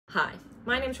Hi,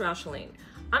 my name's Rochaline.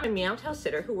 I'm a Meowtel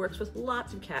sitter who works with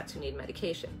lots of cats who need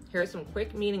medication. Here are some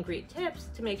quick meet and greet tips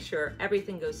to make sure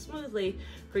everything goes smoothly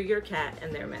for your cat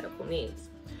and their medical needs.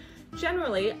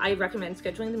 Generally, I recommend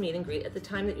scheduling the meet and greet at the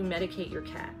time that you medicate your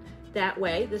cat. That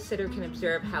way, the sitter can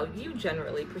observe how you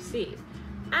generally proceed.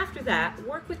 After that,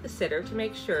 work with the sitter to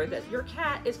make sure that your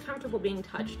cat is comfortable being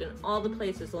touched in all the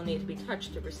places they'll need to be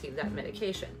touched to receive that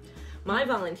medication. My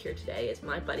volunteer today is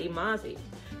my buddy Mozzie.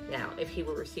 Now, if he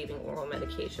were receiving oral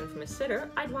medication from a sitter,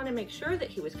 I'd want to make sure that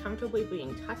he was comfortably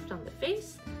being touched on the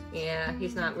face. Yeah,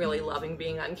 he's not really loving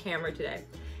being on camera today.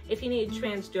 If he needed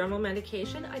transdermal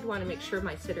medication, I'd want to make sure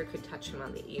my sitter could touch him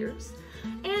on the ears.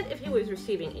 And if he was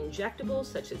receiving injectables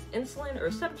such as insulin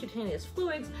or subcutaneous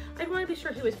fluids, I'd want to be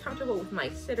sure he was comfortable with my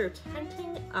sitter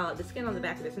tenting the skin on the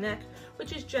back of his neck,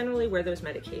 which is generally where those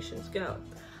medications go.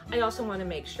 I also want to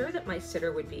make sure that my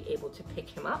sitter would be able to pick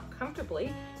him up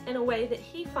comfortably in a way that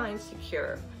he finds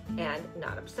secure and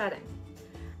not upsetting.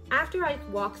 After I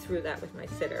walk through that with my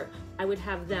sitter, I would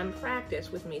have them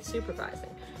practice with me supervising.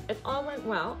 If all went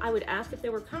well, I would ask if they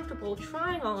were comfortable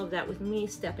trying all of that with me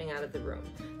stepping out of the room.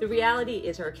 The reality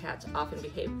is our cats often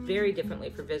behave very differently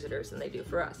for visitors than they do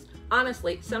for us.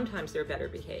 Honestly, sometimes they're better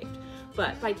behaved.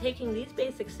 But by taking these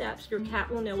basic steps, your cat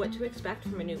will know what to expect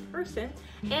from a new person,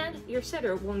 and your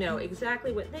sitter will know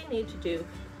exactly what they need to do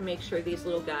to make sure these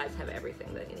little guys have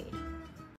everything they need.